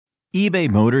eBay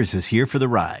Motors is here for the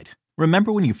ride.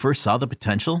 Remember when you first saw the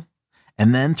potential?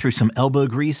 And then through some elbow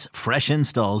grease, fresh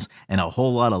installs, and a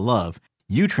whole lot of love,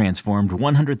 you transformed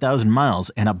 100,000 miles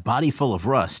and a body full of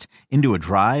rust into a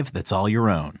drive that's all your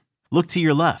own. Look to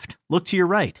your left. Look to your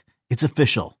right. It's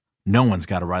official. No one's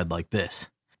got a ride like this.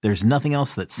 There's nothing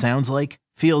else that sounds like,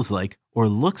 feels like, or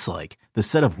looks like the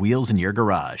set of wheels in your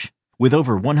garage. With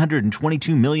over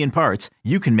 122 million parts,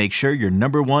 you can make sure your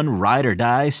number one ride or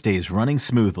die stays running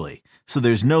smoothly. So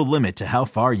there's no limit to how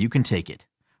far you can take it.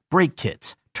 Brake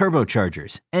kits,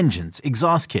 turbochargers, engines,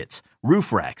 exhaust kits,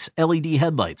 roof racks, LED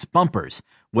headlights, bumpers,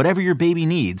 whatever your baby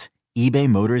needs, eBay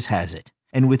Motors has it.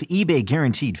 And with eBay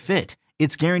Guaranteed Fit,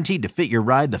 it's guaranteed to fit your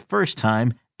ride the first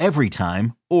time, every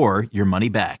time, or your money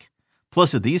back.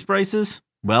 Plus at these prices,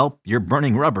 well, you're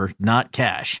burning rubber, not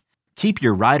cash. Keep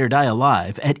your ride or die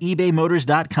alive at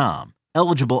ebaymotors.com.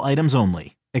 Eligible items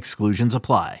only. Exclusions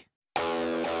apply.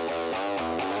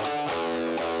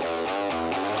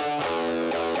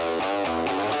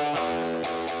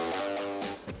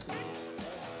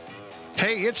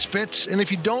 Hey, it's Fitz, and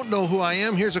if you don't know who I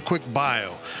am, here's a quick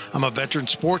bio. I'm a veteran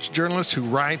sports journalist who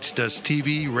writes, does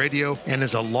TV, radio, and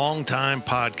is a longtime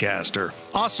podcaster.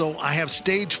 Also, I have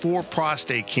stage 4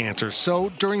 prostate cancer, so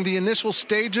during the initial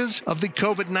stages of the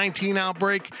COVID-19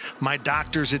 outbreak, my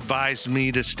doctors advised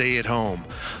me to stay at home.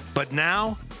 But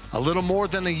now, a little more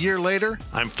than a year later,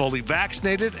 I'm fully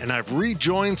vaccinated and I've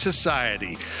rejoined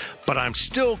society. But I'm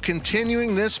still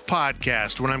continuing this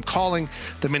podcast when I'm calling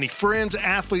the many friends,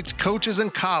 athletes, coaches,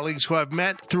 and colleagues who I've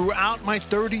met throughout my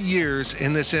 30 years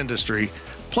in this industry.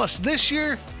 Plus, this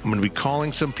year, I'm going to be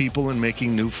calling some people and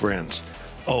making new friends.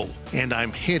 Oh, and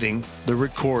I'm hitting the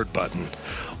record button.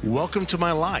 Welcome to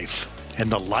my life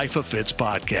and the Life of Fitz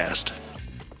podcast.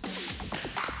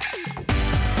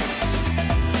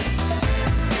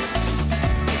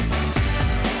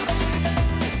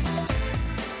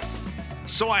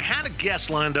 So I had a guest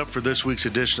lined up for this week's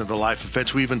edition of The Life of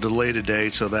Fitz. We even delayed a day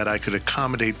so that I could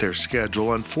accommodate their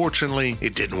schedule. Unfortunately,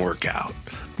 it didn't work out.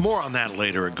 More on that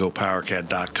later at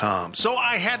GoPowerCat.com. So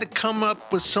I had to come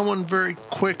up with someone very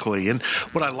quickly. And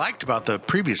what I liked about the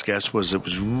previous guest was it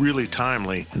was really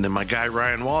timely. And then my guy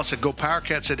Ryan Wallace at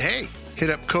GoPowerCat said, hey,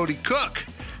 hit up Cody Cook.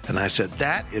 And I said,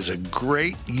 that is a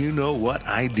great you-know-what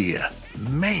idea.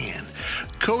 Man,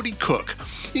 Cody Cook.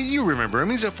 You remember him.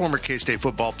 He's a former K-State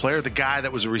football player, the guy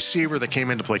that was a receiver that came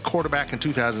in to play quarterback in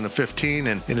 2015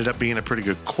 and ended up being a pretty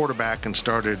good quarterback and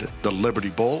started the Liberty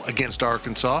Bowl against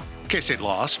Arkansas. K-State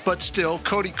lost, but still,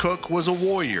 Cody Cook was a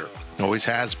warrior. Always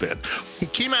has been. He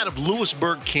came out of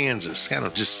Lewisburg, Kansas, kind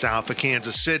of just south of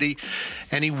Kansas City,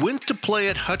 and he went to play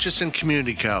at Hutchinson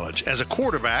Community College as a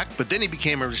quarterback, but then he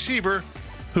became a receiver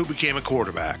who became a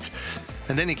quarterback.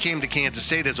 And then he came to Kansas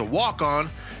State as a walk-on,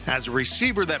 as a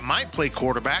receiver that might play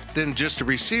quarterback, then just a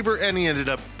receiver, and he ended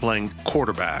up playing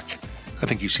quarterback. I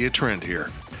think you see a trend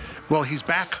here. Well, he's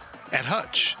back at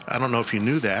Hutch. I don't know if you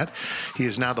knew that. He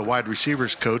is now the wide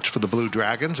receivers coach for the Blue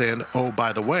Dragons, and oh,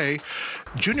 by the way,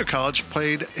 junior college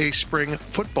played a spring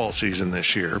football season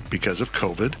this year because of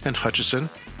COVID, and Hutchinson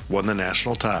won the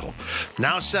national title.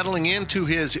 Now settling into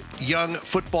his young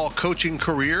football coaching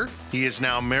career, he is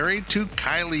now married to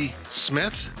Kylie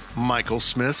Smith, Michael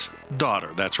Smith's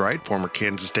daughter. That's right, former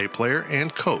Kansas State player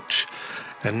and coach.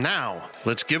 And now,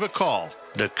 let's give a call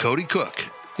to Cody Cook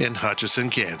in Hutchinson,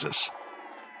 Kansas.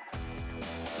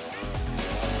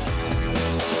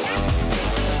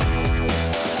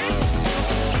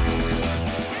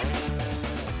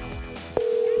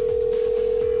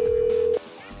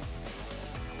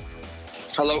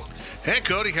 Hello. Hey,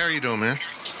 Cody, how are you doing, man?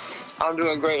 I'm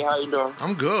doing great. How you doing?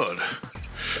 I'm good.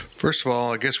 First of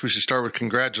all, I guess we should start with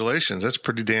congratulations. That's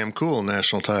pretty damn cool,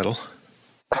 national title.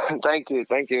 Thank you.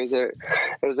 It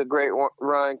was a great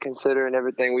run considering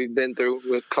everything we've been through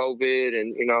with COVID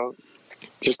and,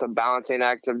 just a balancing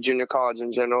act of junior college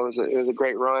in general. It was a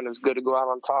great run. It was good to go out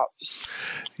on top.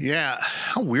 Yeah.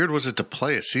 How weird was it to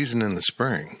play a season in the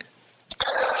spring?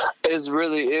 It was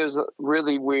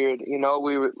really weird.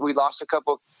 We lost a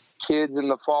couple kids in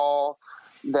the fall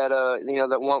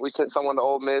that we sent someone to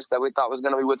Ole Miss that we thought was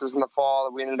going to be with us in the fall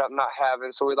that we ended up not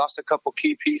having. So we lost a couple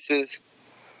key pieces,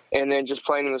 and then just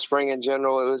playing in the spring in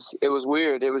general, it was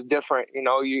weird. It was different.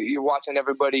 You're watching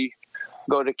everybody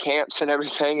go to camps and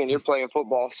everything, and you're playing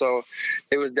football. So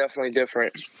it was definitely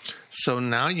different. So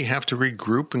now you have to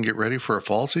regroup and get ready for a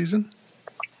fall season?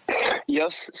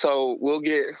 Yes. So we'll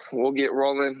get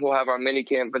rolling. We'll have our mini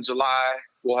camp in July.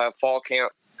 We'll have fall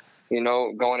camp,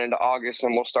 going into August,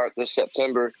 and we'll start this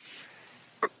September.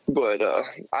 But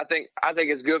I think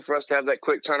it's good for us to have that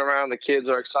quick turnaround. The kids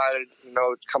are excited,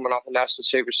 coming off the national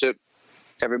championship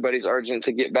everybody's urgent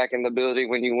to get back in the building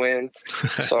when you win.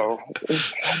 So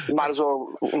might as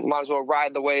well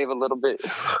ride the wave a little bit.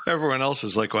 Everyone else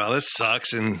is like, wow, this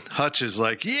sucks. And Hutch is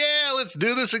like, yeah, let's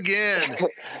do this again.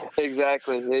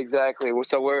 Exactly.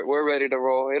 So we're ready to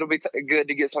roll. It'll be good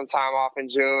to get some time off in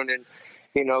June and,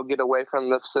 get away from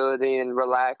the facility and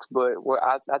relax. But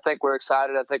I think we're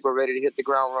excited. I think we're ready to hit the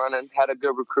ground running. Had a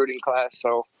good recruiting class,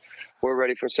 so we're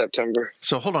ready for September.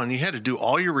 So hold on, you had to do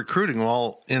all your recruiting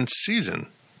while in season,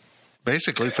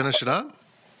 basically finish it up?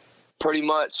 Pretty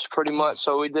much.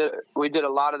 So we did a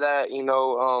lot of that,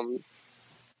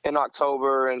 in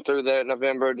October and through the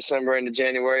November, December, into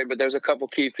January. But there's a couple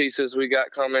key pieces we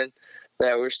got coming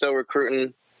that we're still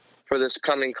recruiting for this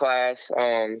coming class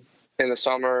in the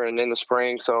summer and in the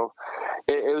spring. So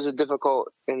it was a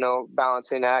difficult,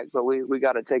 balancing act, but we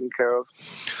got it taken care of.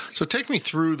 So take me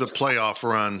through the playoff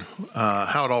run,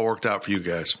 how it all worked out for you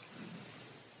guys.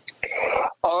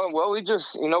 Well, we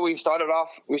just, we started off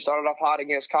hot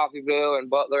against Coffeyville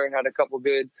and Butler and had a couple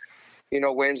good,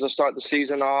 wins to start the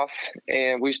season off.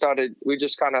 And we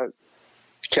just kind of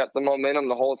kept the momentum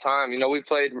the whole time. We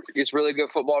played, it's really good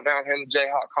football down here in the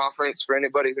Jayhawk Conference. For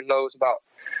anybody who knows about,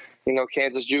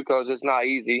 Kansas JUCOs, it's not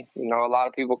easy. A lot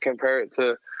of people compare it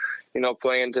to,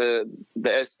 playing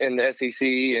in the SEC,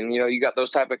 and you got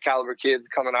those type of caliber kids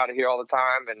coming out of here all the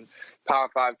time, and Power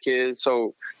 5 kids.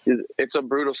 So it's a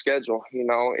brutal schedule.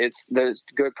 There's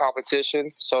good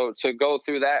competition. So to go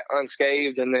through that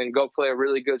unscathed and then go play a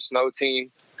really good snow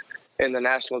team in the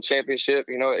national championship,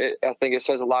 I think it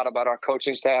says a lot about our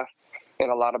coaching staff and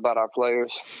a lot about our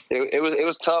players. It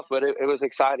was tough, but it was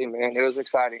exciting, man. It was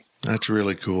exciting. That's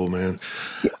really cool, man.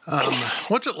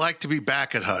 What's it like to be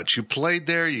back at Hutch? You played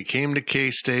there. You came to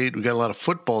K-State. We got a lot of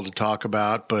football to talk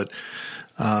about, but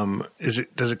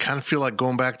does it kind of feel like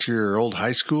going back to your old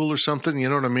high school or something? You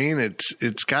know what I mean?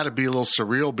 It's got to be a little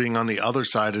surreal being on the other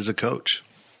side as a coach.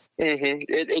 Mm-hmm.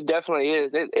 It definitely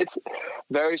is. It's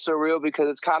very surreal because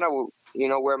it's kind of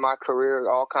where my career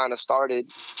all kind of started,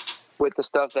 with the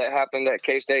stuff that happened at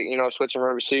K-State, switching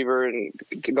from receiver and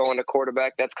going to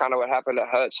quarterback. That's kind of what happened at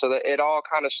Hutch. So that it all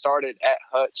kind of started at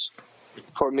Hutch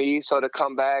for me. So to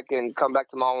come back to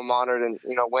my alma mater and,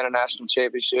 win a national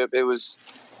championship, it's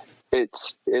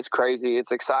crazy.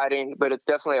 It's exciting, but it's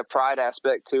definitely a pride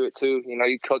aspect to it too.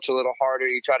 You coach a little harder,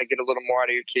 you try to get a little more out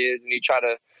of your kids, and you try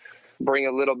to bring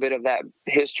a little bit of that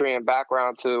history and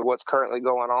background to what's currently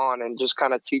going on and just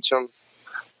kind of teach them,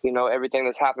 everything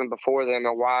that's happened before them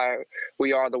and why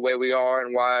we are the way we are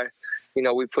and why,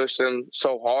 we push them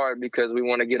so hard because we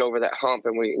want to get over that hump,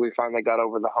 and we finally got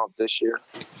over the hump this year.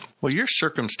 Well, your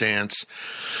circumstance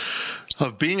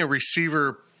of being a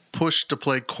receiver pushed to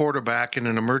play quarterback in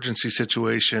an emergency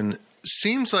situation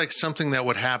seems like something that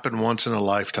would happen once in a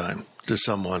lifetime to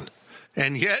someone.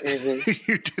 And yet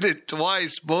you did it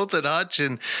twice, both at Hutch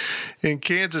and in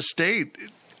Kansas State.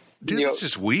 Dude, it's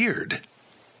just weird.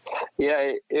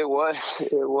 Yeah, it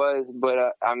was.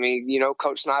 But,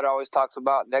 Coach Snyder always talks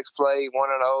about next play,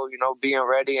 1-0, being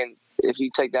ready. And if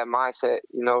you take that mindset,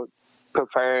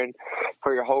 preparing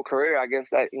for your whole career, I guess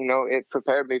that, it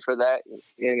prepared me for that.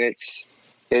 And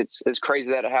it's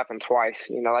crazy that it happened twice.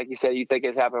 Like you said, you think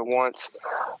it happened once,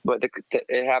 but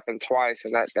it happened twice,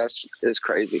 and that's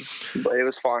crazy. But it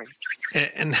was fun.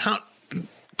 And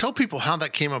tell people how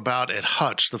that came about at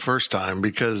Hutch the first time,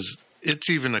 because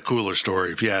it's even a cooler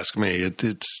story, if you ask me.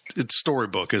 It's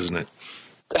storybook, isn't it?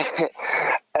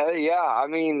 Yeah,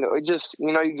 it just,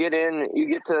 you get in,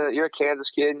 you're a Kansas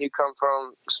kid and you come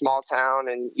from a small town,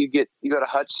 and you go to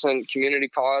Hutchinson Community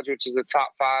College, which is the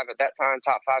top 5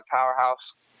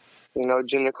 powerhouse,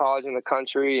 junior college in the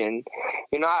country. And,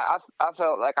 I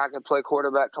felt like I could play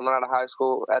quarterback coming out of high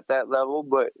school at that level,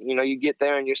 but, you get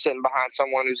there and you're sitting behind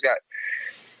someone who's got,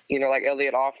 like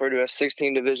Elliott Offord, who has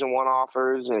 16 Division I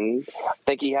offers, and I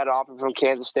think he had an offer from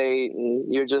Kansas State,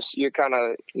 and you kind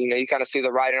of see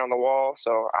the writing on the wall.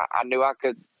 So I knew I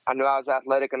was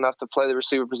athletic enough to play the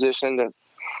receiver position. And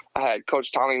I had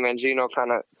Coach Tommy Mangino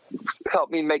kind of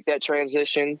help me make that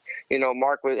transition.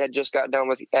 Mark had just got done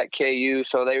at KU,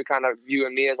 so they were kind of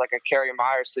viewing me as like a Kerry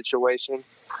Myers situation.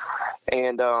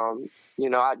 And,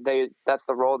 that's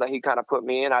the role that he kind of put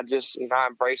me in. I just, I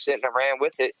embraced it and I ran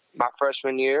with it my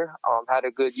freshman year. Had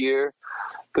a good year,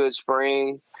 good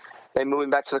spring. They moved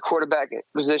me back to the quarterback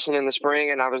position in the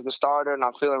spring, and I was the starter, and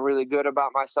I'm feeling really good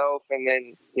about myself. And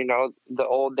then, the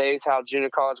old days, how junior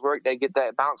college worked, they get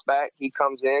that bounce back. He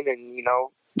comes in, and,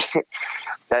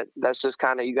 that's just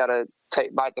kind of, you got to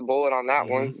bite the bullet on that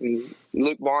one. And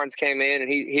Luke Barnes came in,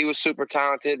 and he was super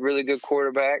talented, really good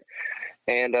quarterback.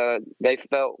 And they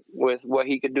felt with what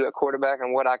he could do at quarterback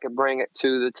and what I could bring it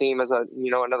to the team as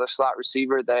another slot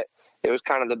receiver, that it was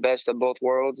kind of the best of both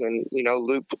worlds. And, you know,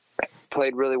 Luke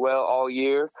played really well all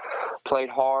year, played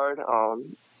hard.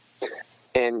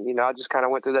 And, you know, I just kind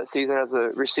of went through that season as a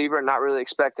receiver, not really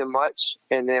expecting much.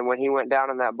 And then when he went down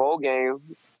in that bowl game,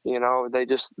 you know, they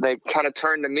kind of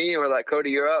turned to me and were like,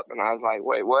 Cody, you're up. And I was like,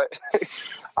 wait, what?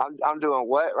 I'm doing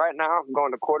what right now? I'm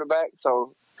going to quarterback.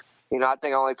 So, you know, I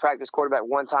think I only practiced quarterback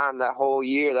one time that whole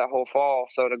year, that whole fall.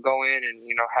 So to go in and,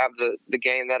 you know, have the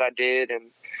game that I did,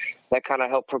 and that kind of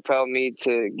helped propel me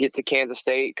to get to Kansas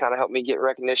State, kind of helped me get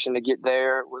recognition to get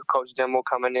there with Coach Dimel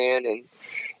coming in and,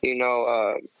 you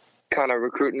know, kind of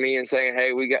recruiting me and saying,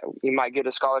 hey, you might get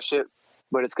a scholarship,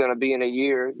 but it's going to be in a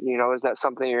year. You know, is that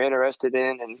something you're interested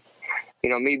in? And, you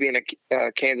know, me being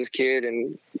a Kansas kid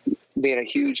and being a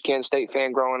huge Kansas State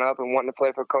fan growing up and wanting to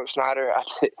play for Coach Snyder,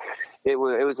 it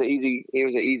was an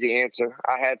easy answer.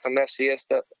 I had some FCS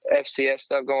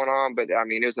stuff going on, but I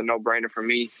mean, it was a no-brainer for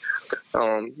me.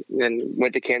 And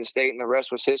went to Kansas State, and the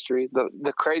rest was history.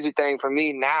 The crazy thing for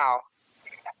me now,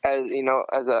 as you know,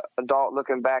 as an adult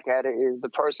looking back at it, is the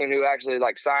person who actually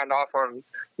like signed off on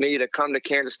me to come to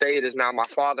Kansas State is now my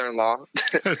father-in-law.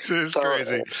 It's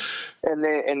crazy. And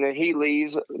then he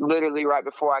leaves literally right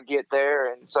before I get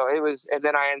there, and so it was. And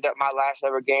then I end up my last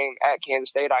ever game at Kansas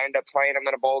State. I end up playing him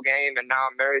in a bowl game, and now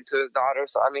I'm married to his daughter.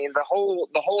 So I mean, the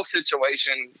whole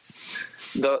situation,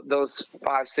 those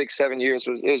 5, 6, 7 years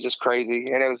it was just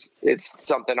crazy, and it's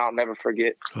something I'll never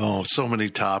forget. Oh, so many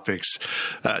topics.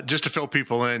 Just to fill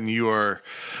people in, you are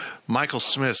Michael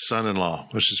Smith's son-in-law,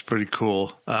 which is pretty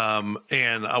cool.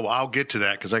 And I'll get to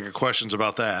that because I got questions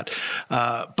about that.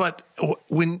 But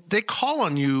when they call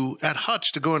on you at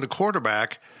Hutch to go into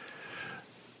quarterback,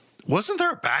 wasn't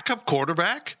there a backup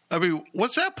quarterback? I mean,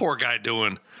 what's that poor guy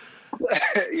doing?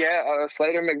 Yeah,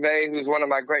 Slater McVay, who's one of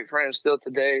my great friends still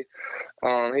today.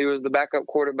 He was the backup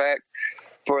quarterback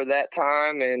for that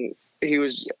time, and he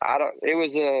was.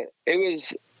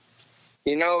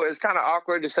 You know, it's kind of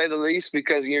awkward to say the least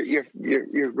because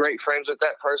you're great friends with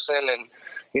that person, and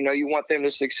you know you want them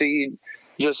to succeed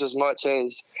just as much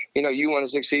as you know you want to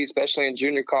succeed, especially in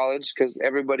junior college because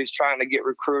everybody's trying to get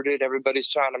recruited, everybody's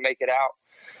trying to make it out.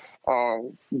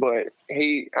 But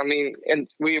and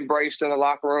we embraced in the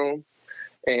locker room,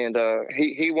 and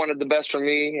he wanted the best for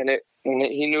me, and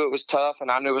he knew it was tough,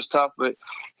 and I knew it was tough, but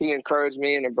he encouraged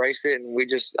me and embraced it, and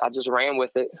I just ran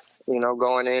with it, you know,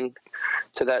 going in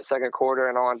to that second quarter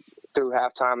and on through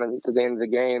halftime and to the end of the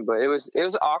game. But it was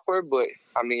awkward, but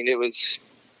I mean,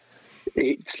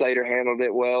 Slater handled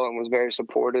it well and was very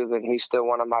supportive, and he's still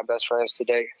one of my best friends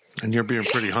today. And you're being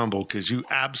pretty humble because you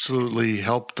absolutely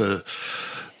helped the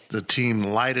team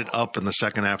light it up in the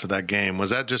second half of that game.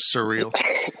 Was that just surreal?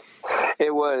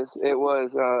 It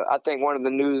was. I think one of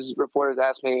the news reporters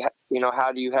asked me, you know,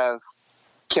 how do you have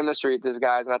chemistry with these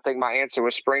guys? And I think my answer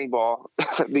was spring ball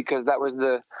because that was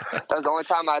the only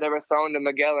time I'd ever thrown to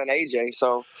Miguel and AJ.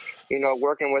 So, you know,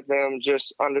 working with them,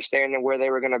 just understanding where they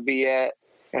were going to be at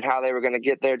and how they were going to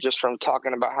get there just from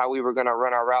talking about how we were going to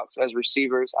run our routes as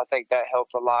receivers. I think that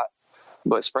helped a lot.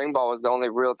 But spring ball was the only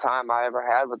real time I ever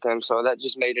had with them, so that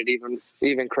just made it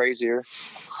even crazier.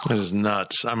 It is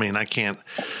nuts. I mean, I can't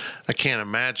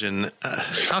imagine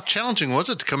how challenging was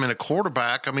it to come in a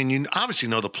quarterback. I mean, you obviously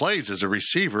know the plays as a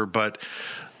receiver, but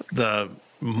the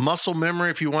muscle memory,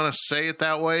 if you want to say it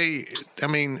that way, I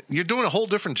mean, you're doing a whole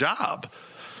different job.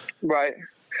 Right.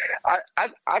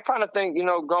 I kind of think, you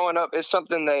know, growing up, it's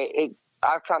something that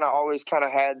I've kind of always kind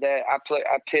of had that.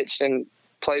 I pitched and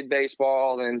played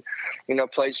baseball and, you know,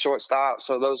 played shortstop.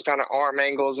 So those kind of arm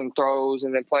angles and throws,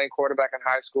 and then playing quarterback in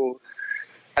high school,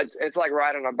 it's like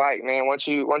riding a bike, man. Once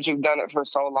you've done it for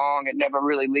so long, it never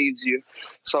really leaves you.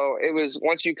 So it was,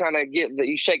 once you kind of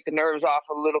you shake the nerves off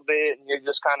a little bit, and you're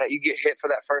just you get hit for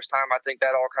that first time. I think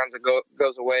that all kinds of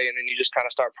goes away, and then you just kind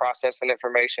of start processing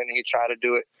information, and you try to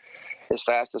do it as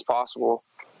fast as possible.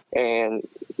 And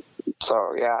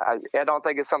so, yeah, I don't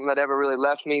think it's something that ever really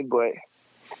left me, but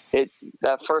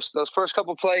those first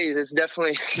couple plays, it's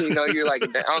definitely, you know, you're like,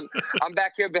 I'm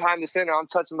back here behind the center, I'm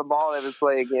touching the ball every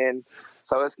play again.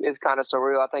 So it's kind of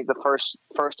surreal. I think the first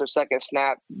or second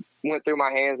snap went through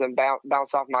my hands and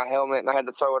bounced off my helmet, and I had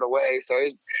to throw it away. So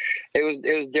it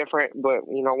was different, but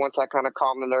you know, once I kind of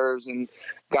calmed the nerves and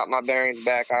got my bearings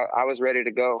back, I was ready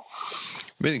to go.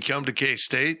 Then you come to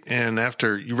K-State, and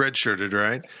after you redshirted,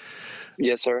 right?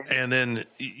 Yes, sir. And then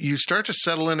you start to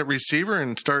settle in at receiver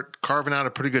and start carving out a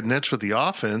pretty good niche with the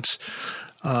offense.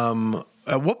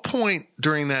 At what point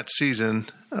during that season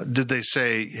did they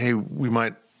say, hey, we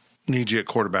might need you at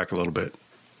quarterback a little bit?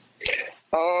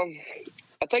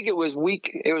 I think it was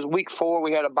week 4.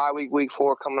 We had a bye week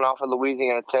 4 coming off of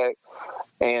Louisiana Tech.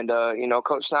 And,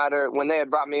 Coach Snyder, when they had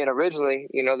brought me in originally,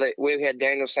 we had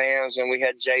Daniel Sams and we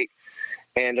had Jake,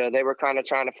 and they were kind of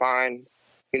trying to find,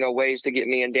 ways to get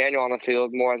me and Daniel on the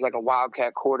field more as like a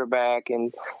wildcat quarterback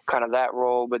and kind of that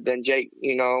role. But then Jake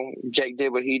did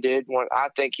what he did. I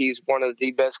think he's one of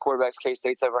the best quarterbacks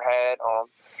K-State's ever had.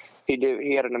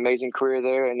 He had an amazing career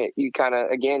there, and you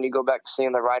go back to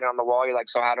seeing the writing on the wall. You're like,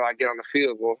 so how do I get on the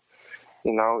field? Well,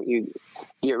 you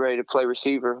get ready to play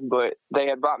receiver. But they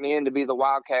had brought me in to be a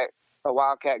wildcat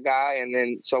guy, and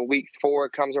then so week 4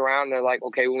 comes around, and they're like,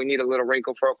 okay, well, we need a little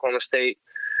wrinkle for Oklahoma State.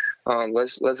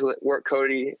 Let's work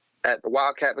Cody at the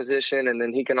wildcat position, and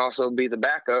then he can also be the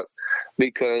backup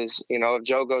because if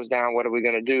Joe goes down, what are we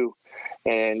going to do?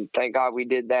 And thank God we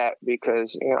did that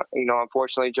because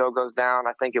unfortunately Joe goes down.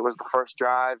 I think it was the first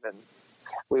drive, and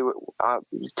we were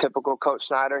typical Coach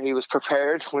Snyder. He was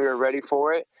prepared. We were ready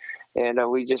for it, and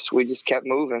we just kept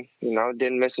moving.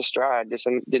 Didn't miss a stride.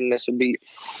 Didn't miss a beat.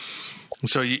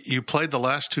 So you played the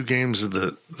last 2 games of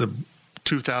the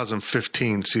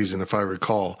 2015 season, if I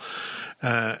recall.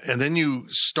 And then you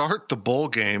start the bowl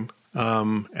game,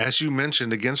 as you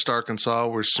mentioned, against Arkansas,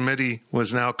 where Smitty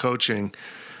was now coaching.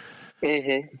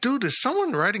 Mm-hmm. Dude, is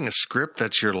someone writing a script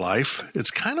that's your life? It's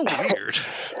kind of weird.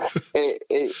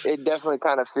 It definitely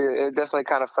kind of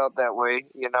felt that way.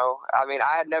 I mean,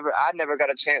 I never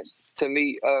got a chance to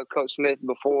meet Coach Smith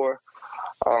before.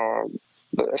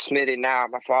 But Smitty now,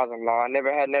 my father-in-law, I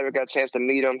never got a chance to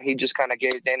meet him. He just kind of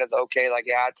gave Dana the okay, like,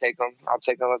 yeah, I'll take him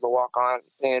as a walk-on.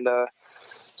 And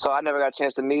so I never got a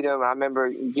chance to meet him. I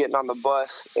remember getting on the bus,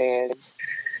 and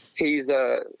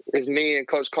it's me and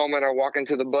Coach Coleman are walking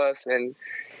to the bus, and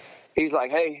he's like,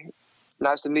 hey,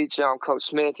 nice to meet you. I'm Coach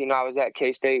Smith. I was at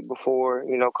K-State before,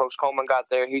 Coach Coleman got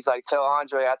there. He's like, tell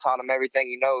Andre I taught him everything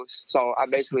he knows. So I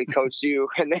basically coached you.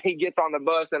 And then he gets on the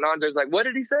bus, and Andre's like, what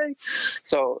did he say?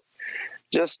 So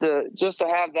just to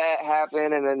have that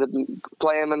happen, and then to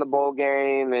play him in the bowl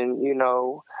game, and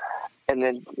and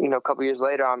then a couple years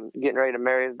later, I'm getting ready to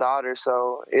marry his daughter.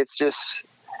 So it's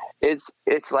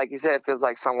like you said, it feels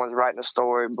like someone's writing a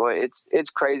story, but it's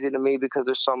crazy to me because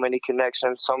there's so many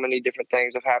connections, so many different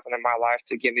things have happened in my life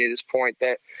to get me to this point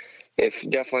that it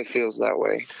definitely feels that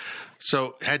way.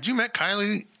 So had you met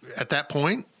Kylie at that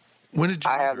point? When did you?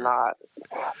 I have not.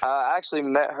 I actually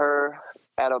met her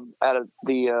at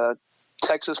the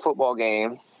Texas football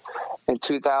game in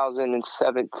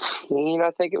 2017, I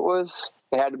think it was.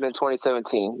 It had to have been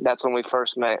 2017. That's when we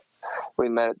first met. We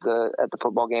met at the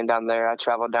football game down there. I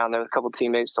traveled down there with a couple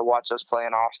teammates to watch us play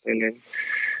in Austin, and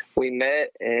we met,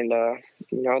 and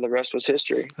the rest was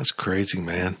history. That's crazy,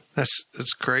 man.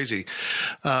 That's crazy.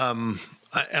 And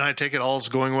I take it all is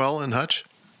going well in Hutch?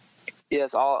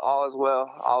 Yes, all is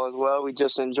well. All is well. We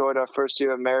just enjoyed our first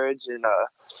year of marriage, and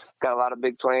got a lot of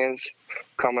big plans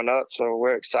coming up. So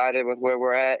we're excited with where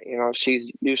we're at.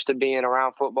 She's used to being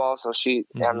around football, so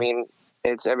I mean,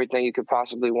 it's everything you could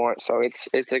possibly want. So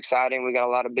it's exciting. We got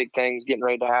a lot of big things getting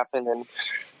ready to happen, and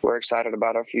we're excited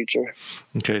about our future.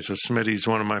 Okay, so Smitty's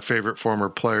one of my favorite former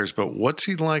players, but what's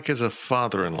he like as a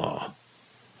father-in-law?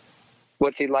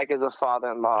 What's he like as a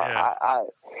father-in-law? Yeah.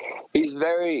 He's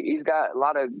got a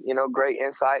lot of, great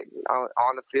insight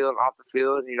on the field and off the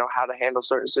field, how to handle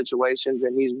certain situations.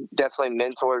 And he's definitely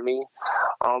mentored me.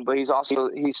 But he's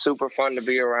super fun to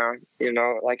be around,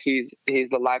 like he's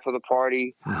the life of the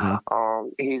party. Mm-hmm.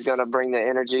 He's going to bring the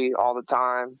energy all the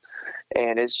time.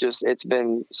 And it's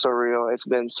been surreal. It's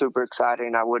been super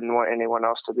exciting. I wouldn't want anyone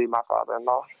else to be my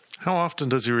father-in-law. How often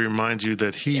does he remind you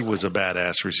that he was a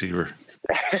badass receiver?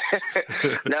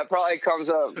 That probably comes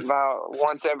up about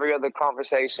once every other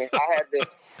conversation. I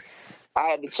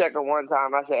had to check him one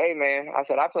time. I said, hey man,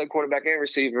 I play quarterback and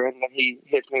receiver, and then he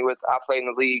hits me with, I play in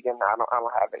the league and I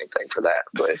don't have anything for that.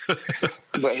 But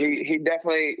he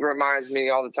definitely reminds me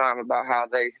all the time about how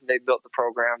they built the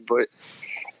program. But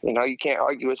you can't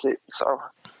argue with it. So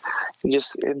you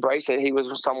just embrace it. He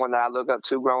was someone that I looked up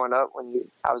to growing up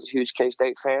I was a huge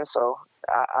K-State fan. So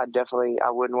I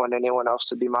wouldn't want anyone else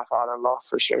to be my father-in-law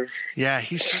for sure. Yeah,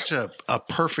 he's such a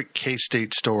perfect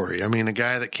K-State story. I mean, a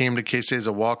guy that came to K-State as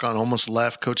a walk-on, almost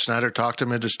left. Coach Snyder talked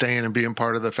him into staying and being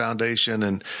part of the foundation,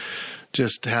 and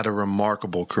just had a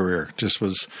remarkable career. Just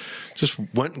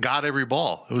went and got every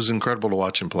ball. It was incredible to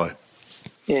watch him play.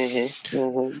 Mm-hmm.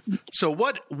 Mm-hmm. So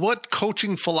what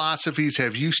coaching philosophies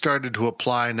have you started to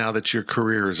apply now that your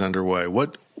career is underway?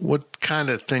 What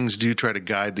kind of things do you try to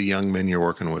guide the young men you're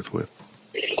working with?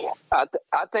 I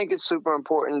think it's super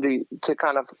important to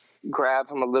kind of grab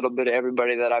from a little bit of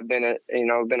everybody that I've been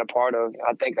a part of.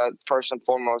 I think first and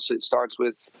foremost, it starts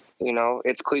with, You know,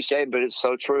 it's cliche, but it's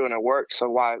so true and it works. So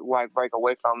why break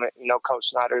away from it? You know, Coach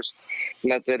Snyder's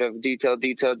method of detail,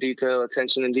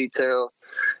 attention to detail.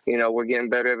 You know, we're getting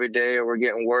better every day or we're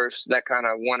getting worse. That kind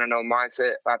of want to know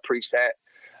mindset. I preach that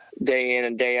day in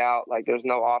and day out. Like, there's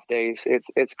no off days. It's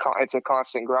a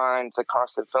constant grind. It's a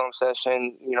constant film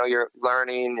session. You know, you're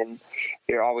learning and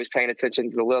you're always paying attention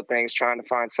to the little things, trying to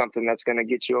find something that's going to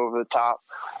get you over the top.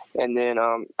 And then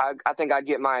I think I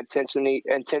get my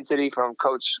intensity from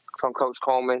Coach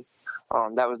Coleman.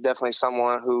 That was definitely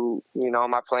someone who, you know,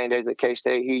 on my playing days at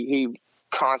K-State, he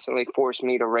constantly forced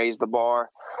me to raise the bar.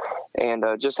 And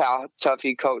just how tough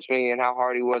he coached me and how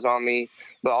hard he was on me,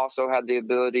 but also had the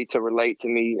ability to relate to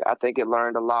me. I think I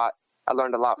learned a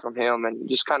lot from him, and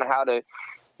just kind of how to,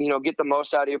 you know, get the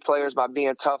most out of your players by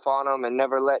being tough on them and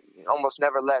almost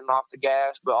never letting off the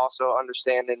gas, but also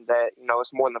understanding that, you know,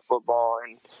 it's more than football.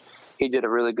 And he did a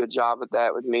really good job with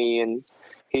that with me. And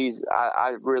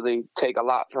I really take a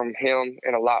lot from him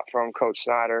and a lot from Coach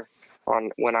Snyder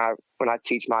on when I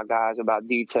teach my guys about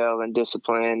detail and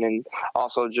discipline, and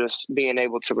also just being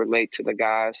able to relate to the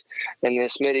guys. And then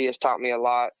Smitty has taught me a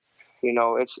lot. You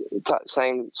know, it's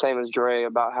same as Dre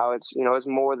about how it's, you know, it's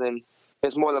more than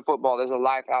football. There's a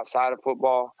life outside of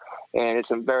football, and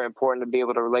it's very important to be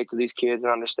able to relate to these kids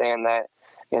and understand that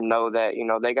and know that, you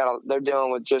know, they're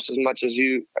dealing with just as much as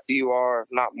you are, if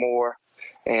not more.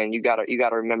 And you gotta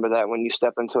remember that when you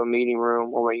step into a meeting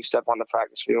room or when you step on the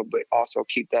practice field, but also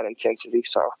keep that intensity.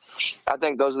 So I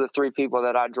think those are the three people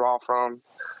that I draw from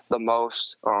the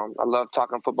most. I love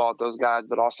talking football with those guys,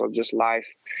 but also just life.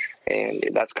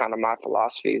 And that's kind of my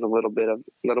philosophy, is a little bit of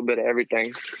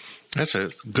everything. That's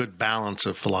a good balance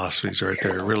of philosophies right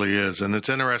there. It really is. And it's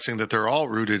interesting that they're all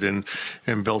rooted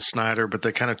in Bill Snyder, but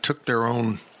they kind of took their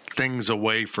own things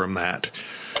away from that.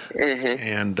 Mm-hmm.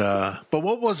 And but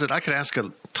what was it? I could ask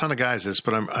a ton of guys this,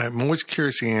 but I'm always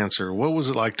curious the answer. What was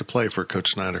it like to play for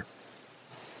Coach Snyder?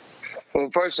 Well,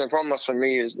 first and foremost for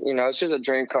me is, you know, it's just a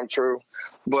dream come true.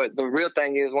 But the real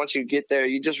thing is, once you get there,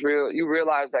 you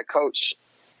realize that Coach,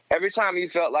 every time you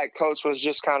felt like Coach was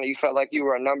just kind of, you felt like you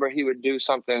were a number, he would do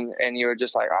something and you were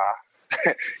just like,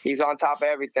 he's on top of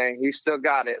everything. He's still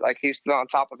got it. Like, he's still on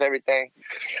top of everything.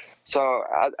 So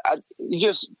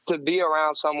just to be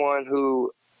around someone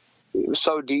who is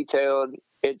so detailed,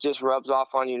 it just rubs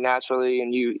off on you naturally,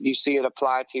 and you see it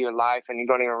apply to your life, and you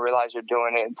don't even realize you're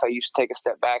doing it until you take a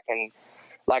step back. And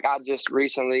like, I just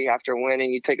recently, after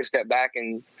winning, you take a step back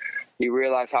and you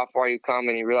realize how far you've come,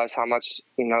 and you realize how much,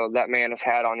 you know, that man has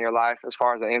had on your life as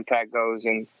far as the impact goes.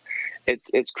 And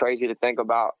it's crazy to think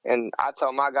about. And I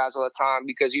tell my guys all the time,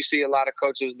 because you see a lot of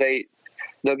coaches,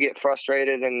 they'll get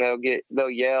frustrated and they'll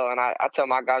yell. And I tell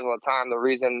my guys all the time, the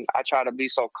reason I try to be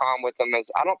so calm with them is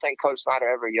I don't think Coach Snyder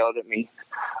ever yelled at me,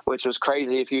 which was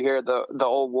crazy if you hear the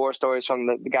old war stories from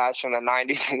the guys from the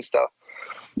 90s and stuff.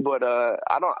 But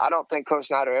I don't think Coach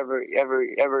Snyder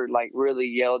ever like really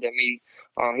yelled at me.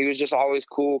 He was just always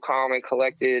cool, calm, and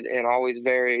collected, and always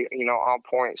very, you know, on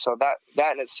point. So that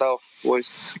in itself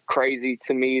was crazy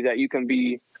to me, that you can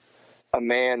be a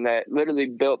man that literally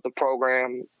built the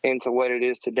program into what it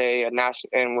is today, and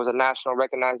was a national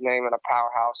recognized name and a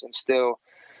powerhouse, and still,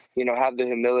 you know, have the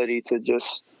humility to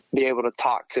just be able to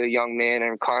talk to young men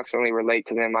and constantly relate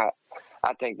to them.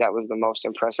 I think that was the most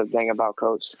impressive thing about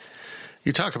Coach.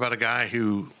 You talk about a guy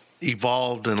who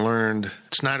evolved and learned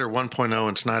Snyder 1.0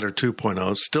 and Snyder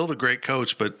 2.0. Still the great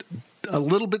coach, but a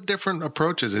little bit different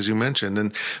approaches, as you mentioned.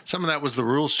 And some of that was the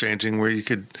rules changing, where you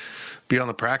could be on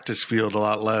the practice field a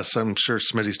lot less. I'm sure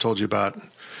Smitty's told you about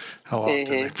how often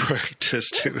they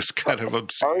practiced. It was kind of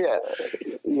absurd. Oh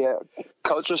yeah.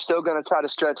 Coach was still going to try to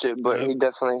stretch it, but he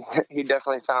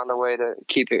definitely found a way to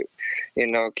keep it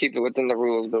within the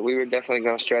rules. But we were definitely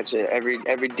going to stretch it.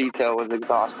 Every detail was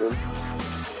exhaustive.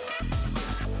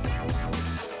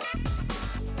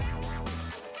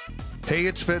 Hey,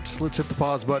 it's Fitz. Let's hit the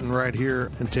pause button right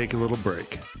here and take a little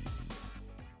break.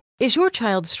 Is your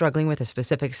child struggling with a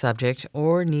specific subject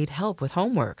or need help with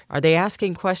homework? Are they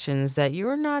asking questions that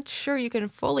you're not sure you can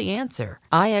fully answer?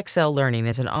 IXL Learning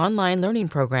is an online learning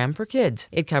program for kids.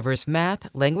 It covers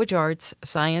math, language arts,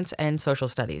 science, and social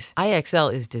studies.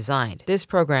 IXL is designed. This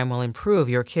program will improve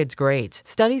your kids' grades.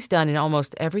 Studies done in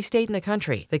almost every state in the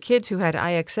country. The kids who had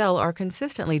IXL are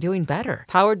consistently doing better.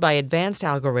 Powered by advanced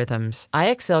algorithms,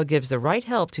 IXL gives the right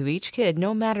help to each kid,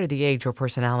 no matter the age or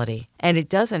personality. And it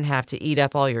doesn't have to eat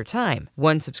up all your time.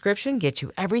 One subscription gets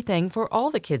you everything for all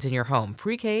the kids in your home,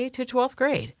 pre-K to 12th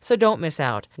grade. So don't miss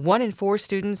out. 1 in 4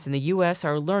 students in the U.S.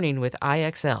 are learning with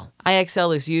IXL.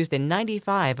 IXL is used in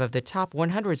 95 of the top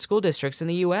 100 school districts in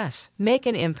the U.S. Make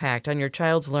an impact on your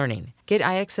child's learning. Get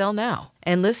IXL now.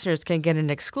 And listeners can get an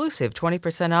exclusive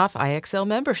 20% off IXL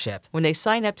membership when they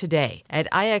sign up today at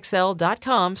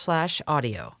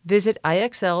IXL.com/audio. Visit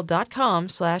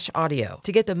IXL.com/audio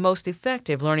to get the most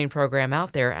effective learning program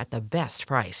out there at the best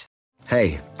price.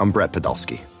 Hey, I'm Brett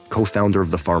Podolsky, co-founder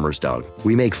of The Farmer's Dog.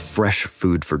 We make fresh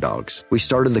food for dogs. We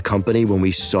started the company when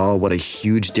we saw what a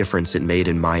huge difference it made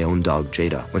in my own dog,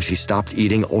 Jada, when she stopped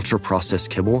eating ultra-processed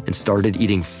kibble and started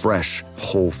eating fresh,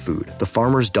 whole food. The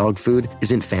Farmer's Dog food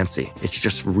isn't fancy. It's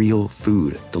just real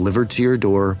food delivered to your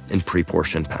door in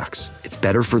pre-portioned packs. It's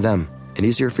better for them and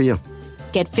easier for you.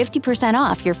 Get 50%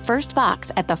 off your first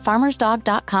box at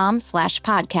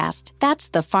thefarmersdog.com/podcast. That's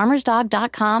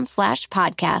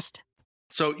thefarmersdog.com/podcast.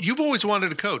 So you've always wanted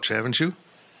to coach, haven't you?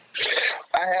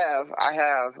 I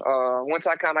have. Once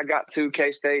I kind of got to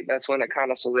K-State, that's when it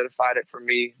kind of solidified it for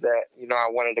me that, I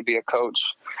wanted to be a coach.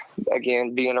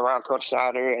 Again, being around Coach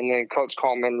Snyder, and then Coach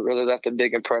Coleman really left a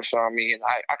big impression on me. And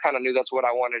I kind of knew that's what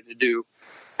I wanted to do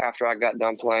after I got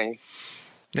done playing.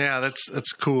 Yeah,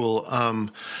 that's cool.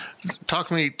 Talk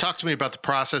to me about the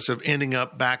process of ending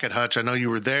up back at Hutch. I know you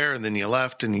were there, and then you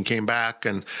left, and you came back,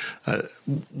 and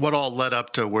what all led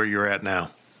up to where you're at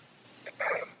now?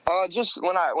 Just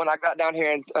when I got down here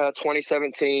in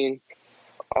 2017,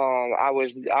 I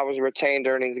was a retained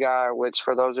earnings guy, which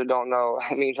for those who don't know,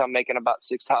 it means I'm making about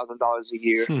 $6,000 a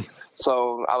year.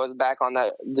 So I was back on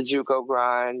the JUCO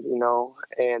grind,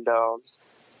 and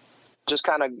just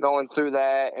kind of going through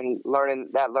that and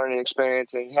learning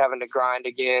experience and having to grind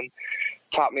again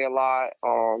taught me a lot.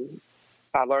 I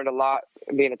learned a lot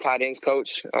being a tight ends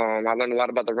coach. I learned a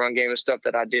lot about the run game and stuff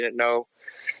that I didn't know.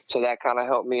 So that kind of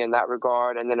helped me in that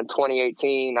regard. And then in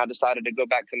 2018, I decided to go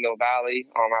back to Mill Valley.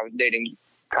 I was dating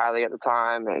Kylie at the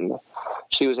time, and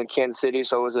she was in Kansas City,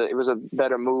 so it was a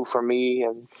better move for me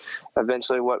and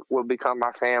eventually what will become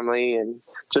my family, and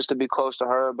just to be close to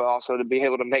her, but also to be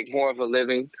able to make more of a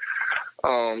living.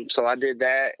 So I did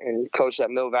that and coached at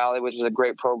Mill Valley, which is a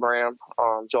great program.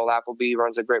 Joel Appleby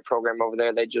runs a great program over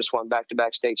there. They just won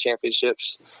back-to-back state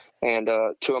championships. And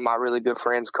two of my really good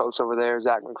friends coach over there,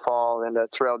 Zach McFall and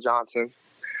Terrell Johnson.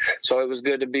 So it was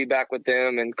good to be back with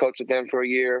them and coach with them for a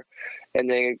year. And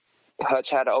then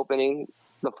Hutch had an opening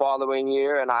the following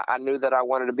year, and I knew that I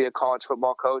wanted to be a college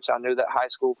football coach. I knew that high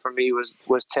school for me was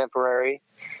temporary.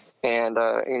 And,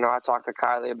 I talked to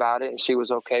Kylie about it, and she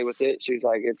was okay with it. She was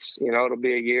like, it'll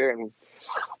be a year, and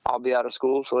I'll be out of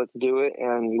school, so let's do it.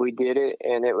 And we did it,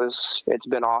 and it's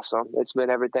been awesome. It's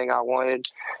been everything I wanted,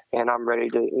 and I'm ready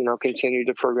to, continue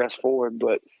to progress forward.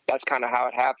 But that's kind of how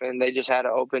it happened. They just had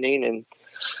an opening, and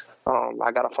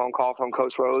I got a phone call from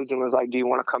Coach Rhodes and was like, do you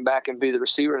want to come back and be the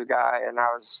receivers guy? And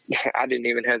I didn't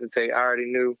even hesitate. I already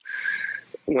knew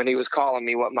when he was calling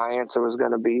me what my answer was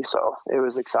going to be. So it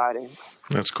was exciting.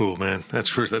 That's cool, man.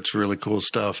 That's really cool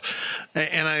stuff.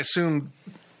 And I assume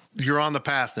you're on the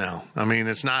path now. I mean,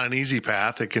 it's not an easy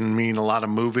path. It can mean a lot of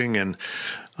moving, and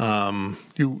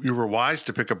you were wise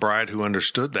to pick a bride who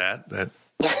understood that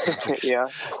yeah,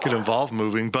 could involve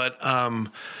moving. But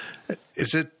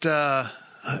is it a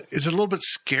little bit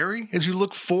scary as you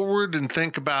look forward and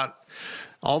think about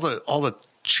all the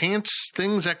chance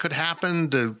things that could happen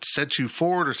to set you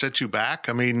forward or set you back?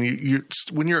 I mean, you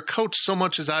when you're a coach, so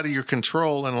much is out of your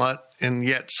control, and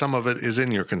yet some of it is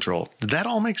in your control. Did that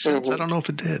all make sense? Mm-hmm. I don't know if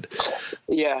it did.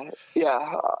 Yeah.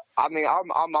 I mean, our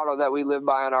motto that we live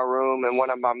by in our room, and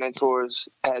one of my mentors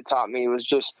had taught me, was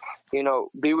just,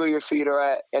 be where your feet are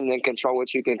at and then control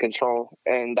what you can control.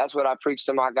 And that's what I preach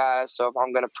to my guys. So if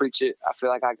I'm going to preach it, I feel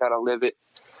like I got to live it.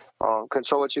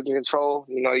 Control what you can control.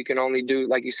 You can only do,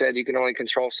 like you said, you can only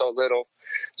control so little.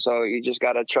 So you just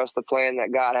got to trust the plan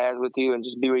that God has with you and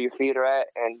just be where your feet are at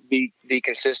and be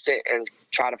consistent and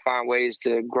try to find ways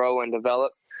to grow and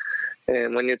develop.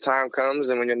 And when your time comes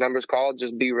and when your number's called,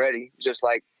 just be ready. Just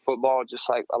like football, just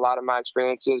like a lot of my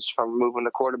experiences from moving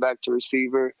to quarterback to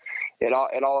receiver, it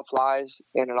all applies,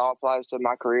 and it all applies to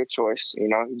my career choice.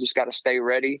 You just got to stay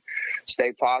ready,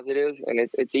 stay positive, and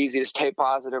it's easy to stay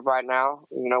positive right now.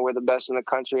 We're the best in the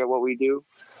country at what we do,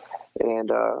 and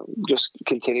just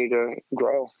continue to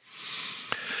grow.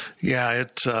 Yeah,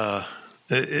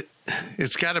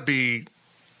 it's got to be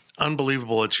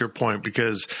unbelievable at your point,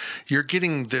 because you're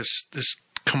getting this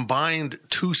combined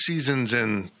 2 seasons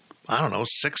in, I don't know,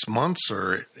 6 months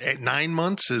or 9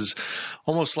 months is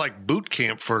almost like boot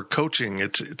camp for coaching.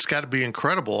 It's got to be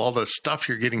incredible, all the stuff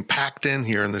you're getting packed in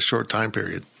here in this short time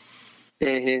period.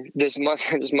 Mm-hmm. This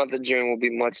month of June will be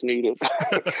much needed.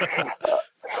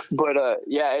 But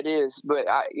yeah, it is. But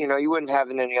you wouldn't have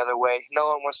it any other way. No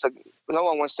one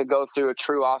wants to go through a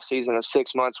true off season of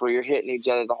 6 months where you're hitting each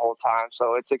other the whole time.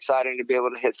 So it's exciting to be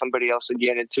able to hit somebody else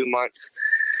again in 2 months.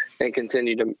 and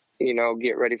continue to,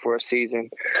 get ready for a season.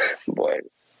 But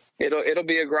it'll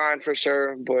be a grind for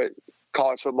sure, but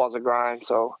college football's a grind,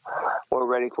 so we're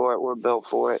ready for it. We're built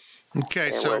for it. Okay,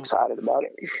 and so we're excited about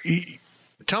it.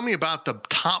 Tell me about the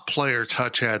top players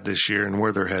Hutch had this year and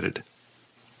where they're headed.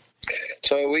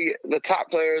 So the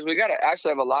top players, we got to actually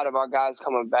have a lot of our guys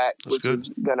coming back, which is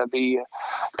going to be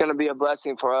a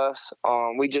blessing for us.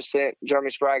 We just sent Jeremy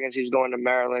Spraggins, who's going to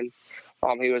Maryland.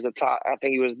 He was I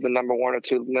think he was the number 1 or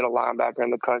 2 middle linebacker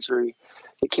in the country.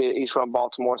 The kid, he's from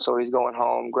Baltimore, so he's going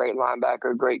home. Great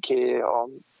linebacker, great kid.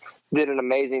 Did an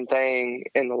amazing thing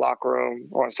in the locker room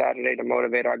on Saturday to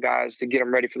motivate our guys to get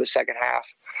them ready for the second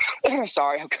half.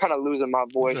 Sorry, I'm kind of losing my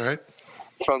voice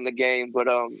from the game, but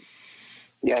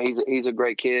yeah, he's a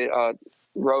great kid.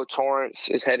 Ro Torrance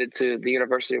is headed to the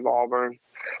University of Auburn.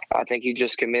 I think he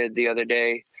just committed the other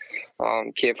day.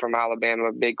 Kid from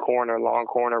Alabama, big corner, long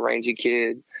corner, rangy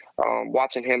kid.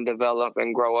 Watching him develop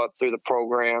and grow up through the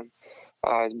program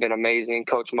has been amazing.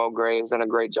 Coach Mo Gray has done a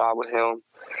great job with him,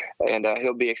 and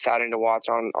he'll be exciting to watch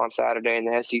on Saturday in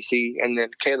the SEC. And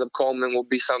then Caleb Coleman will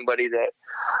be somebody that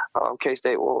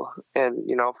K-State will, and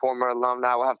former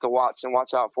alumni will have to watch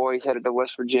out for. He's headed to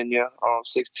West Virginia,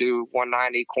 6'2",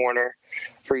 190 corner,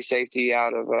 free safety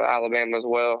out of Alabama as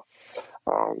well.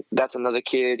 That's another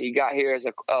kid. He got here as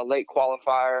a late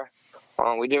qualifier.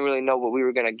 We didn't really know what we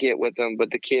were going to get with him, but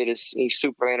the kid he's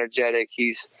super energetic.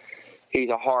 He's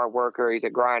a hard worker. He's a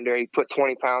grinder. He put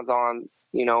 20 pounds on,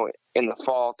 in the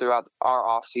fall throughout our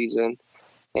off season.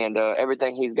 And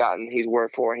everything he's gotten, he's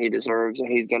worked for and he deserves, and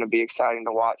he's going to be exciting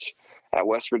to watch at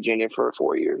West Virginia for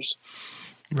 4 years.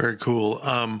 Very cool.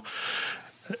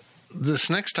 This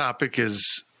next topic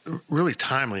is really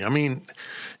timely. I mean,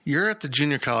 you're at the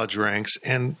junior college ranks,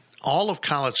 and all of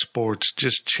college sports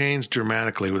just changed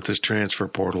dramatically with this transfer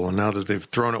portal. And now that they've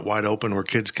thrown it wide open where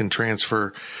kids can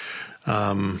transfer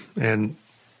and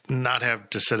not have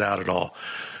to sit out at all.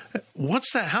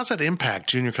 How's that impact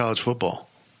junior college football?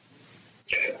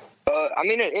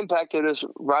 It impacted us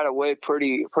right away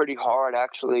pretty hard,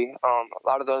 actually. A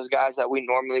lot of those guys that we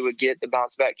normally would get, the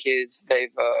bounce back kids,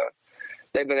 they've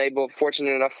been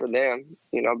fortunate enough for them,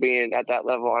 being at that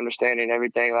level, understanding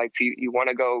everything. Like you want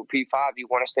to go P5, you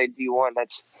want to stay D1.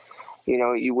 That's,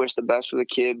 you wish the best for the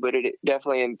kid, but it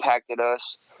definitely impacted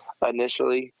us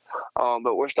initially.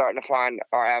 But we're starting to find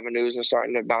our avenues and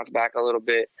starting to bounce back a little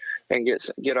bit and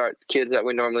get our kids that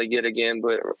we normally get again.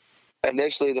 But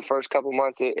initially, the first couple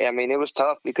months, it was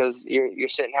tough because you're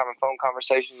sitting having phone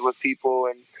conversations with people,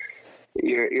 and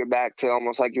you're back to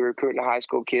almost like you're recruiting a high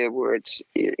school kid, where it's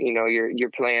you're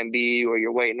plan B, or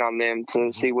you're waiting on them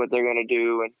to see what they're going to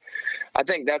do. And I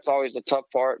think that's always the tough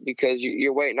part, because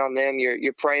you're waiting on them,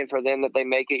 you're praying for them that they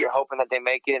make it, you're hoping that they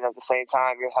make it, and at the same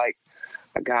time you're like,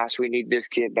 oh, gosh, we need this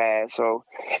kid bad. So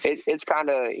it's kind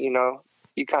of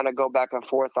you kind of go back and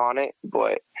forth on it,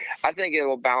 but I think it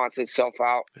will balance itself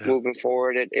out moving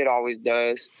forward. It always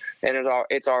does, and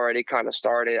it's already kind of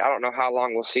started. I don't know how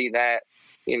long we'll see that,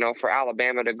 for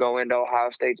Alabama to go into Ohio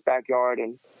State's backyard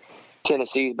and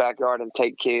Tennessee's backyard and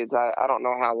take kids. I don't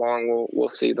know how long we'll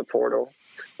see the portal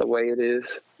the way it is.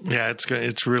 Yeah,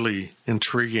 it's really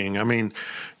intriguing. I mean,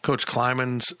 Coach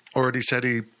Kleiman's already said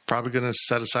he probably going to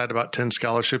set aside about 10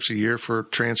 scholarships a year for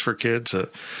transfer kids.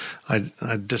 I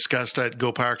discussed at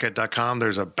GoPowerCat.com,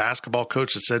 there's a basketball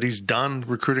coach that said he's done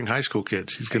recruiting high school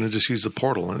kids. He's going to just use the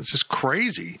portal, and it's just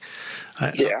crazy.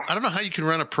 I don't know how you can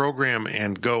run a program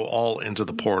and go all into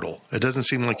the portal. It doesn't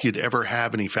seem like you'd ever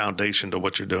have any foundation to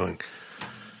what you're doing.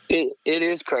 It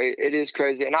is crazy. It is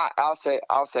crazy. And I'll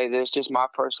say this, just my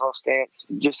personal stance,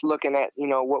 just looking at,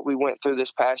 what we went through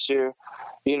this past year,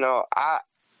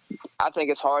 I think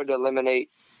it's hard to eliminate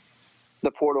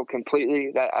the portal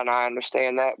completely, and I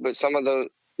understand that. But some of those,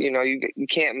 you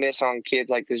can't miss on kids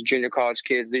like this junior college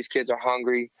kids. These kids are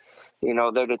hungry.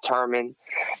 They're determined.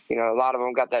 A lot of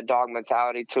them got that dog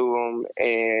mentality to them.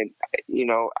 And,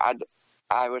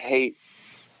 I would hate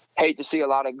to see a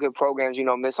lot of good programs,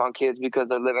 miss on kids because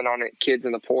they're living on it, kids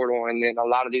in the portal. And then a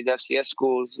lot of these FCS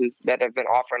schools that have been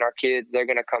offering our kids, they're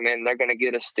going to come in, they're going to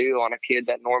get a steal on a kid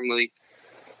that normally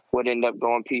would end up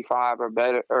going P5 or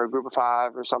better, or Group of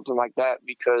 5 or something like that,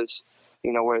 because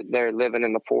where they're living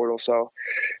in the portal. So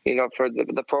for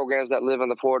the programs that live in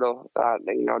the portal,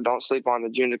 don't sleep on the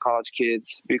junior college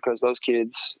kids, because those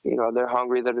kids, they're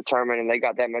hungry, they're determined, and they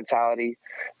got that mentality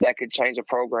that could change a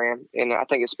program. And I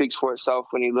think it speaks for itself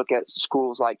when you look at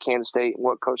schools like Kansas State and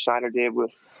what Coach Snyder did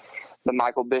with the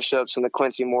Michael Bishops and the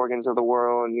Quincy Morgans of the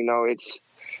world. And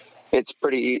it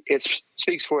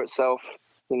speaks for itself.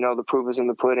 The proof is in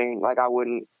the pudding. Like I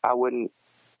wouldn't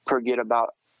forget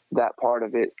about that part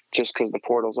of it just because the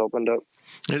portal's opened up.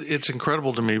 It's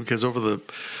incredible to me because over the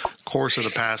course of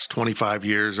the past 25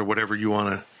 years or whatever you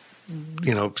want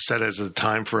to, set as a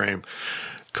time frame,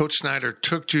 Coach Snyder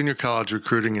took junior college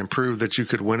recruiting and proved that you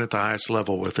could win at the highest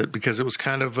level with it because it was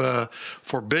kind of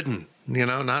forbidden,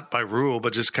 not by rule,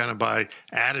 but just kind of by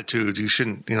attitude. You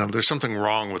shouldn't, there's something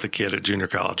wrong with a kid at junior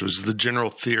college. It was the general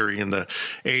theory in the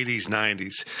 80s,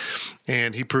 90s.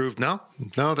 And he proved, no,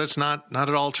 that's not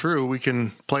at all true. We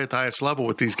can play at the highest level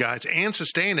with these guys and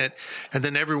sustain it. And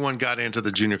then everyone got into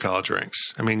the junior college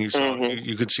ranks. I mean, you saw,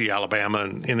 you could see Alabama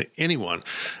and anyone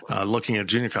looking at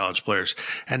junior college players.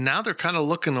 And now they're kind of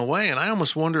looking away. And I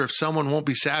almost wonder if someone won't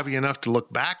be savvy enough to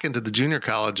look back into the junior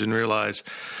college and realize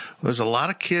there's a lot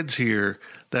of kids here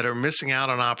that are missing out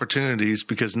on opportunities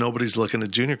because nobody's looking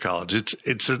at junior college.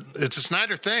 It's a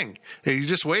Snyder thing. You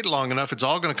just wait long enough, it's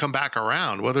all going to come back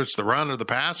around, whether it's the run or the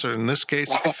pass, or in this case,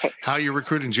 how you're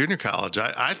recruiting junior college.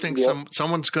 I think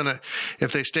someone's going to,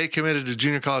 if they stay committed to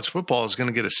junior college football, is going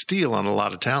to get a steal on a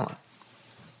lot of talent.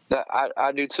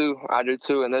 I do too.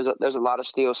 And there's a lot of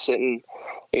steals sitting,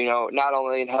 not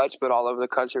only in Hutch but all over the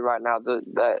country right now.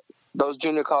 Those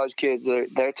junior college kids,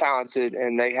 they're talented,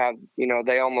 and they have,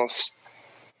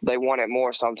 they want it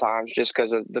more sometimes just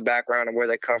because of the background and where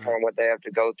they come from and what they have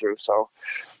to go through. So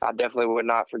I definitely would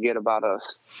not forget about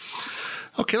us.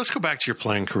 Okay, let's go back to your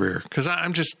playing career because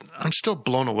I'm still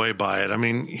blown away by it. I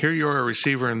mean, here you are a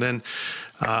receiver, and then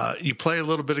you play a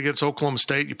little bit against Oklahoma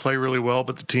State. You play really well,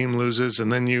 but the team loses,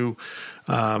 and then you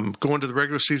go into the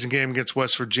regular season game against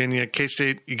West Virginia.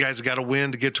 K-State, you guys got to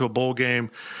win to get to a bowl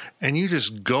game, and you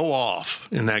just go off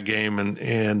in that game.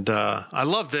 And I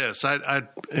love this.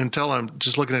 Until I'm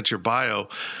just looking at your bio,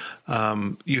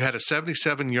 you had a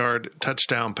 77-yard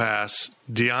touchdown pass,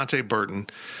 Deontay Burton.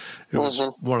 It was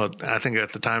one of, I think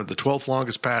at the time, the 12th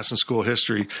longest pass in school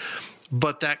history.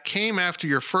 But that came after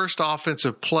your first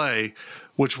offensive play,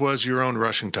 which was your own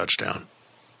rushing touchdown.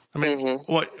 I mean,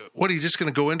 what are you just going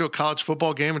to go into a college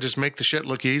football game and just make the shit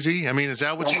look easy? I mean, is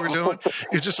that what you were doing?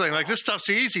 You're just saying, like, this stuff's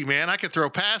easy, man. I can throw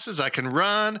passes. I can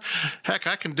run. Heck,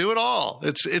 I can do it all.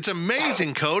 It's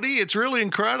amazing, Cody. It's really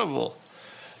incredible.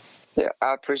 Yeah,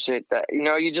 I appreciate that. You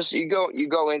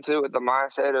go into it with the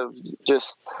mindset of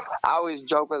just, I always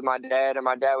joke with my dad, and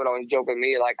my dad would always joke with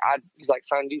me. He's like,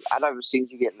 son, I never seen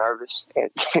you get nervous.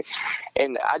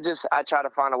 And I try to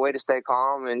find a way to stay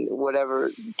calm, and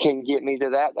whatever can get me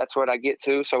to that, that's what I get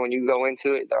to. So when you go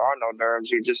into it, there are no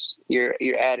nerves. You're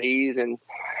at ease. And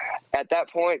at that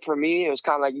point for me, it was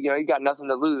kind of like, you got nothing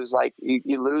to lose. Like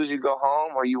you lose, you go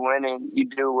home, or you win and you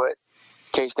do what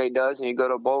K-State does, and you go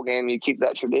to a bowl game and you keep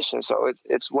that tradition. So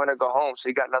it's win or go home. So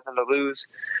you got nothing to lose.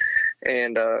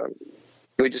 And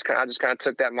I just kind of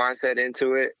took that mindset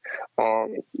into it.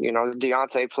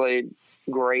 Deontay played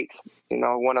great.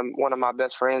 One of my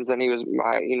best friends, and he was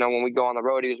my, when we go on the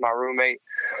road, he was my roommate.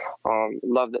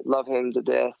 Love him to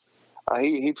death.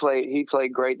 He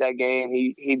played great that game.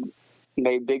 He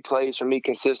made big plays for me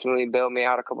consistently, bailed me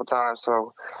out a couple times.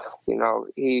 So,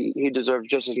 he deserves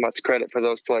just as much credit for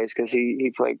those plays because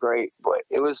he played great. But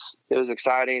it was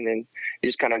exciting, and you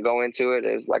just kind of go into it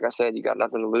as, like I said, you got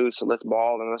nothing to lose, so let's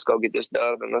ball and let's go get this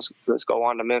dub and let's go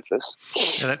on to Memphis.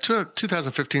 Yeah, that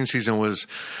 2015 season was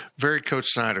very Coach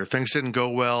Snyder. Things didn't go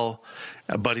well,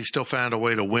 but he still found a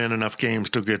way to win enough games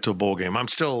to get to a bowl game. I'm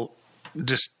still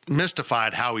just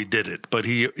mystified how he did it, but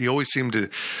he always seemed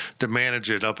to manage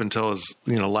it up until his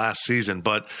last season.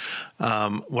 But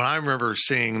when I remember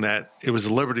seeing that it was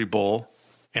the Liberty Bowl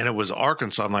and it was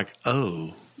Arkansas, I'm like,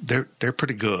 oh, they're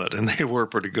pretty good, and they were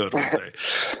pretty good, weren't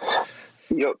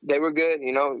they? They were good.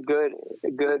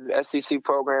 Good SEC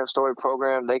program, story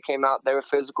program. They came out, they were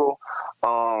physical.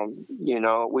 We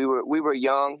were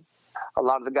young. A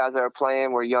lot of the guys that are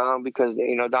playing were young because,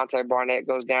 Dante Barnett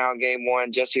goes down game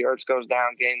one. Jesse Ertz goes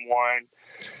down game one.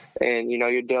 And,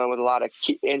 you're dealing with a lot of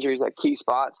injuries at key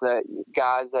spots that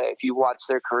guys that if you watch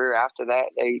their career after that,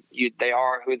 they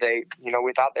are who they,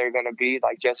 we thought they were going to be.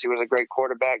 Like Jesse was a great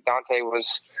quarterback. Dante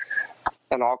was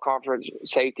an all-conference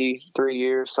safety 3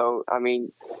 years. So, I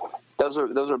mean, those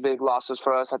are big losses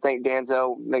for us. I think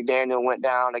Denzel McDaniel went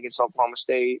down against Oklahoma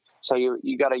State. So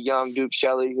you got a young Duke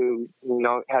Shelley who,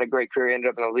 had a great career, ended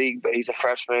up in the league, but he's a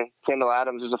freshman. Kendall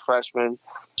Adams is a freshman.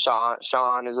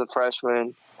 Sean is a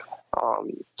freshman.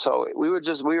 So we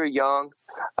were young.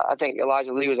 I think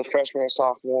Elijah Lee was a freshman or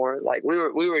sophomore. Like we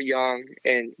were young,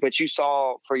 but you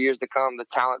saw for years to come the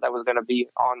talent that was going to be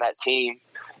on that team.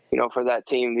 For that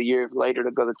team the year later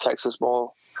to go to Texas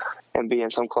Bowl and be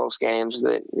in some close games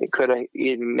that it could have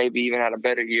maybe even had a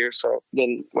better year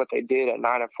than what they did at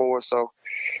 9-4. So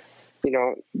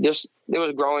just it was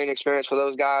a growing experience for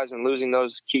those guys, and losing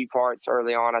those key parts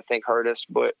early on, I think, hurt us.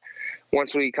 But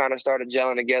once we kind of started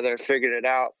gelling together and figured it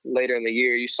out later in the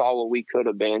year, you saw what we could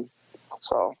have been.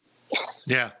 So,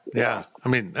 yeah. I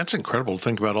mean, that's incredible to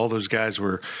think about. All those guys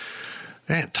were,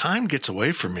 man, time gets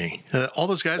away from me. All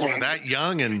those guys were that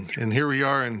young, and here we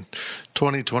are in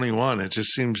 2021. It just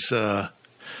seems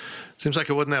like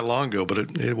it wasn't that long ago, but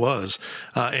it was.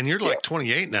 And you're like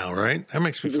 28 now, right? That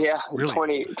makes me feel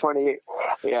really 28.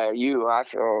 Yeah, I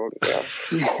feel old. Yeah.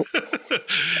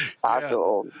 I feel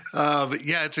old. But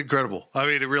yeah, it's incredible. I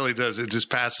mean, it really does. It just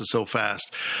passes so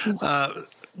fast.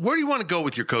 Where do you want to go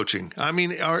with your coaching? I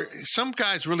mean, are some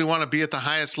guys really want to be at the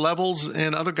highest levels,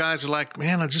 and other guys are like,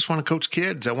 man, I just want to coach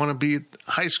kids. I want to be at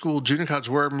high school, junior college,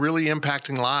 where I'm really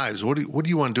impacting lives. What do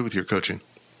you want to do with your coaching?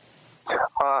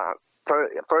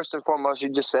 First and foremost, you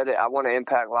just said it. I want to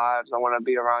impact lives. I want to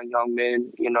be around young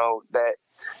men, that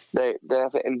they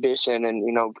have an ambition,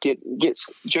 and get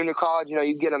junior college.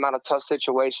 You get them out of tough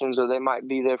situations, or they might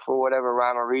be there for whatever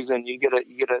rhyme or reason. You get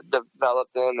to develop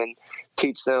them and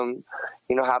teach them,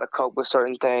 how to cope with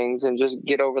certain things, and just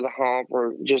get over the hump,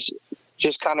 or just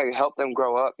kind of help them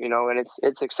grow up. And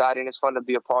it's exciting. It's fun to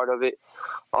be a part of it.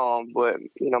 But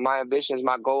my ambitions,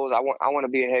 my goals, I want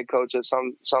to be a head coach at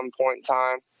some point in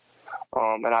time.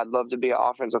 And I'd love to be an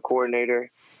offensive coordinator,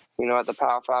 at the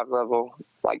Power 5 level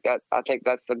like that. I think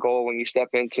that's the goal when you step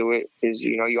into it is,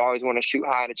 you always want to shoot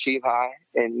high and achieve high,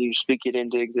 and you speak it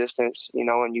into existence,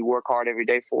 and you work hard every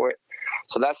day for it.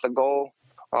 So that's the goal.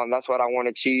 That's what I want to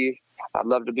achieve. I'd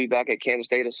love to be back at Kansas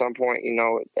State at some point.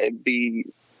 It'd be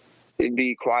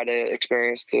quite an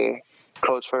experience to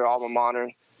coach for your alma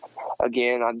mater.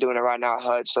 Again, I'm doing it right now at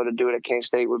Hutch, so to do it at Kansas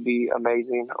State would be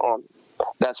amazing.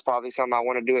 That's probably something I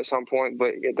want to do at some point.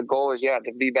 But the goal is,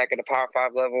 to be back at the Power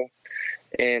 5 level.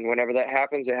 And whenever that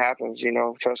happens, it happens.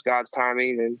 Trust God's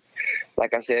timing. And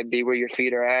like I said, be where your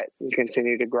feet are at and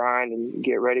continue to grind and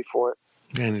get ready for it.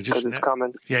 And it's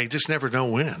coming. Yeah, you just never know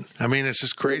when. I mean, it's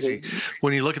just crazy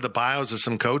when you look at the bios of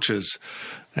some coaches,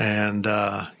 and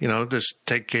just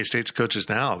take K-State's coaches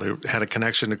now. They had a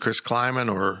connection to Chris Kleiman,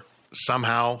 or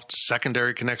somehow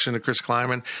secondary connection to Chris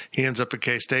Kleiman. He ends up at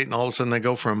K-State, and all of a sudden they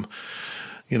go from,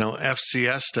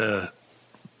 FCS to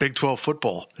Big 12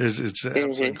 football. It's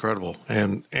absolutely incredible.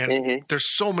 And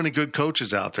there's so many good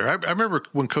coaches out there. I remember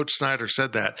when Coach Snyder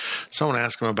said that, someone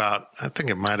asked him about, I think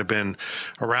it might have been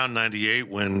around 98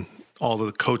 when all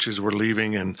the coaches were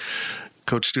leaving and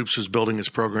Coach Stoops was building his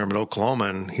program at Oklahoma,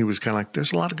 and he was kind of like,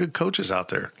 there's a lot of good coaches out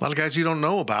there. A lot of guys you don't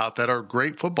know about that are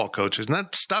great football coaches. And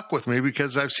that stuck with me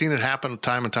because I've seen it happen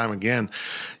time and time again.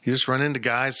 You just run into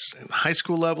guys at high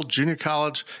school level, junior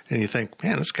college, and you think,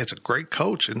 man, this guy's a great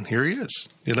coach, and here he is,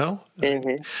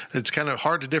 It's kind of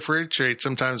hard to differentiate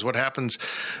sometimes what happens,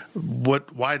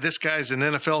 why this guy's an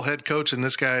NFL head coach and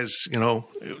this guy's,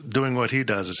 doing what he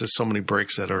does. It's just so many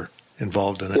breaks that are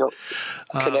involved in it.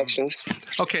 Yep. Connections.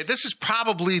 Okay, this is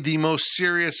probably the most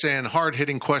serious and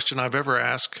hard-hitting question I've ever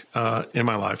asked in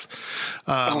my life.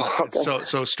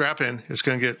 So strap in. It's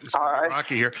going to get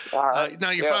rocky here.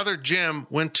 Now, your father, Jim,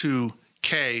 went to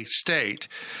K-State,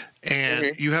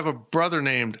 and you have a brother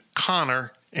named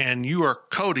Connor, and you are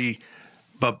Cody,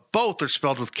 but both are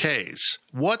spelled with K's.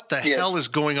 What the hell is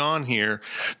going on here?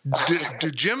 Do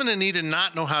Jim and Anita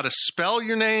not know how to spell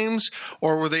your names,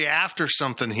 or were they after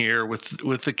something here with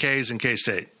the K's and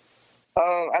K-State?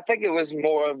 I think it was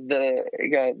more of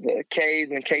the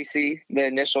K's and KC, the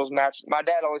initials matched. My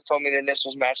dad always told me the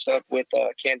initials matched up with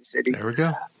Kansas City. There we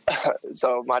go.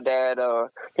 So my dad,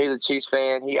 he's a Chiefs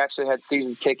fan. He actually had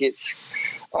season tickets.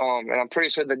 And I'm pretty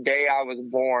sure the day I was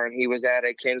born, he was at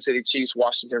a Kansas City Chiefs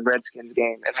Washington Redskins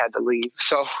game and had to leave.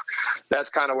 So that's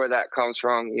kind of where that comes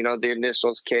from. The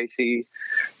initials KC,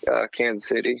 Kansas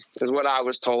City is what I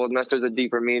was told, unless there's a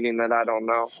deeper meaning that I don't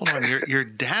know. Hold on. Your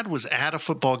dad was at a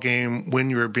football game when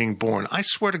you were being born. I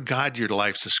swear to God, your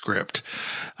life's a script.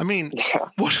 I mean,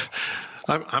 what?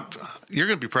 You're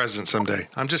going to be president someday.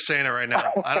 I'm just saying it right now.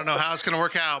 I don't know how it's going to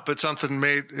work out, but something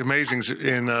amazing's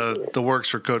in the works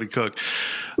for Cody Cook.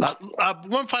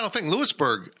 One final thing,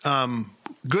 Lewisburg,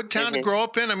 good town to grow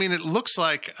up in. I mean, it looks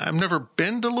like, I've never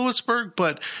been to Lewisburg,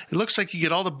 but it looks like you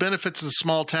get all the benefits of the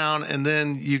small town, and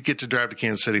then you get to drive to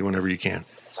Kansas City whenever you can.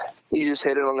 You just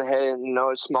hit it on the head.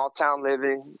 It's small town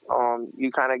living. You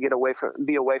kind of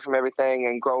be away from everything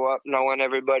and grow up knowing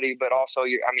everybody. But also,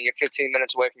 you're 15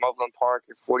 minutes away from Overland Park.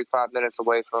 You're 45 minutes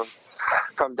away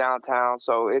from downtown.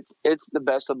 So it's the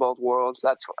best of both worlds.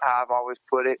 That's how I've always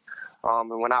put it.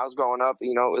 And when I was growing up,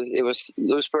 it was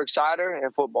Lewisburg cider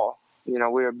and football. We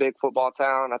were a big football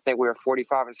town. I think we were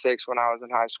 45-6 when I was in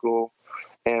high school.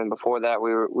 and before that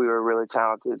we were really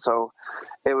talented. So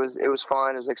it was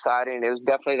fun. It was exciting. It was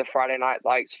definitely the Friday Night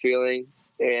Lights feeling,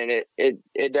 and it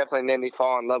definitely made me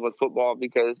fall in love with football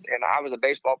because, and I was a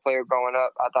baseball player growing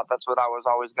up. I thought that's what I was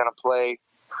always going to play.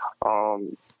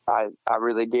 I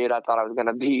really did. I thought I was going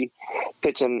to be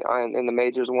pitching in the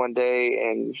majors one day.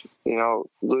 And,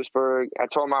 Lewisburg, I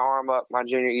tore my arm up my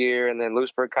junior year, and then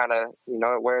Lewisburg kind of,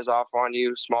 it wears off on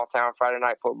you. Small town Friday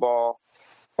night football.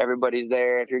 Everybody's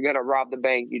there. If you're going to rob the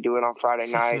bank, you do it on Friday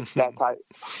night, that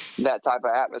type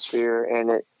of atmosphere.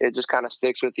 And it just kind of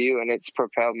sticks with you, and it's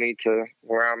propelled me to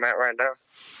where I'm at right now.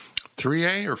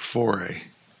 3A or 4A?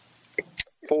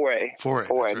 4A. 4A.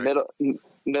 Right.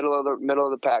 Middle of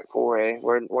the pack, 4A.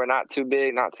 We're not too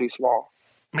big, not too small.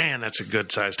 Man, that's a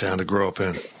good sized town to grow up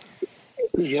in.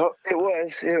 Yep, it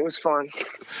was. It was fun.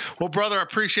 Well, brother, I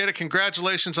appreciate it.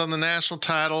 Congratulations on the national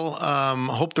title. I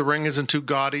hope the ring isn't too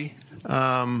gaudy.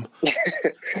 I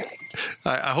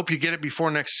hope you get it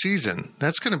before next season.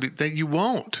 That's going to be that you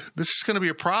won't. This is going to be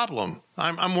a problem.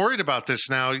 I'm worried about this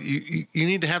now. You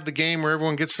need to have the game where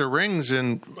everyone gets their rings,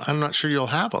 and I'm not sure you'll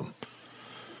have them.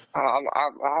 I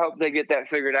hope they get that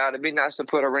figured out. It'd be nice to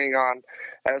put a ring on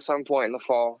at some point in the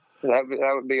fall. That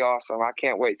would be awesome. I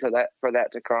can't wait for that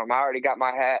to come. I already got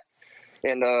my hat,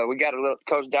 and we got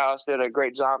Coach Dallas did a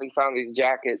great job. He found these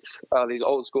jackets, these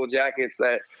old school jackets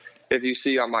that, if you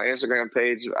see on my Instagram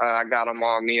page, I got them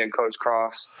on, me and Coach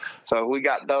Cross. So we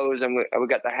got those, and we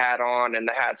got the hat on, and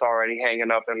the hat's already hanging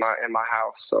up in my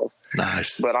house. So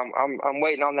nice. But I'm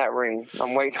waiting on that ring.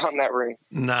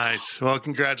 Nice. Well,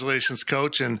 congratulations,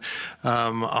 Coach, and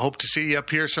I hope to see you up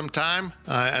here sometime.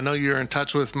 I know you're in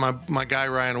touch with my guy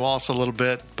Ryan Walsh a little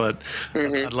bit, but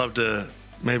I'd love to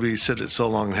maybe sit at So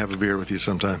Long and have a beer with you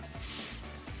sometime.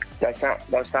 That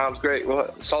sounds great.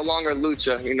 Well, So Long or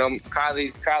Lucha,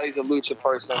 Kylie's a Lucha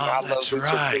person. Oh, I that's love Lucha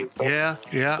right. too, so.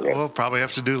 Yeah. We'll probably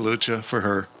have to do Lucha for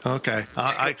her. Okay.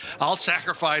 I'll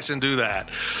sacrifice and do that.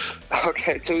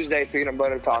 Okay, Tuesday peanut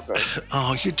butter tacos.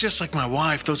 Oh, you're just like my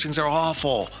wife. Those things are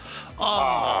awful.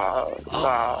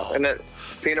 And then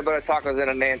peanut butter tacos and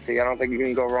a Nancy. I don't think you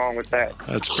can go wrong with that.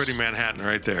 That's pretty Manhattan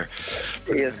right there.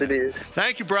 Yes, it is.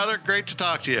 Thank you, brother. Great to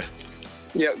talk to you.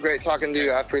 Yeah, great talking to you.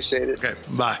 I appreciate it. Okay,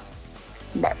 bye.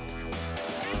 Bye.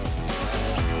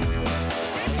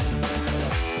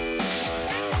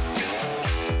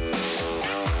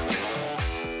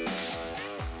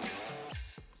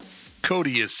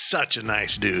 Cody is such a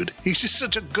nice dude. He's just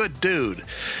such a good dude.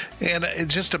 And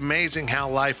it's just amazing how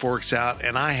life works out.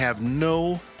 And I have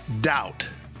no doubt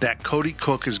that Cody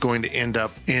Cook is going to end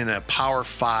up in a Power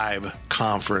 5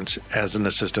 conference as an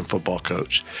assistant football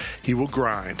coach. He will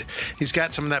grind. He's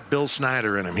got some of that Bill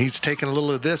Snyder in him. He's taken a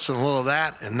little of this and a little of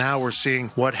that, and now we're seeing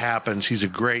what happens. He's a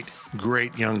great,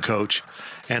 great young coach,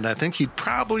 and I think he'd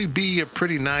probably be a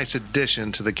pretty nice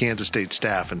addition to the Kansas State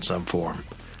staff in some form.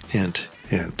 Hint,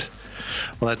 hint.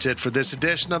 Well, that's it for this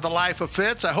edition of The Life of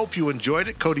Fitz. I hope you enjoyed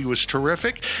it. Cody was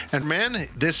terrific. And, man,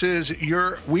 this is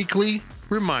your weekly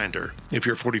reminder. If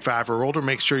you're 45 or older,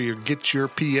 make sure you get your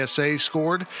PSA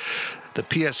scored. The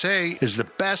PSA is the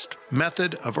best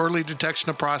method of early detection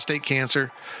of prostate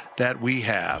cancer that we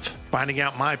have. Finding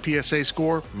out my PSA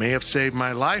score may have saved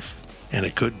my life, and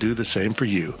it could do the same for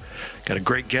you. Got a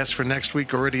great guest for next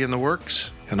week already in the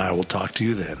works, and I will talk to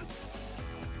you then.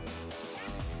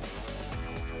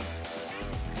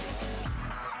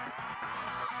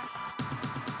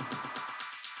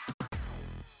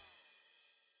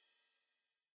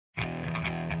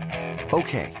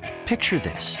 Okay, picture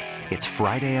this. It's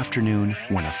Friday afternoon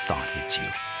when a thought hits you.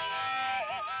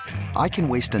 I can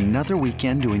waste another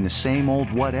weekend doing the same old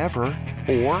whatever,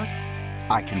 or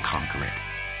I can conquer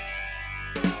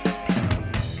it.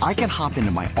 I can hop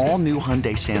into my all-new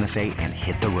Hyundai Santa Fe and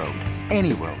hit the road.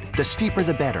 Any road. The steeper,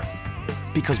 the better.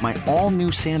 Because my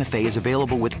all-new Santa Fe is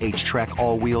available with H-Track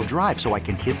all-wheel drive, so I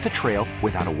can hit the trail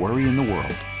without a worry in the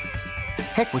world.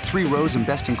 Heck, with 3 rows and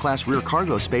best-in-class rear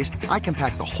cargo space, I can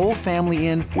pack the whole family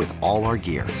in with all our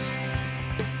gear.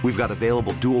 We've got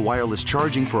available dual wireless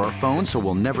charging for our phones, so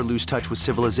we'll never lose touch with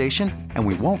civilization, and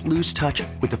we won't lose touch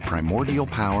with the primordial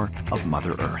power of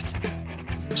Mother Earth.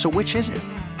 So which is it?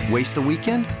 Waste the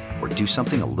weekend or do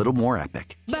something a little more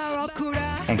epic?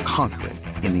 And conquer it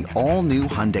in the all-new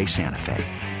Hyundai Santa Fe.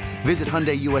 Visit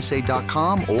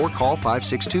HyundaiUSA.com or call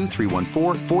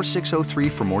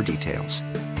 562-314-4603 for more details.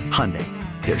 Hyundai,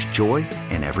 there's joy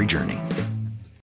in every journey.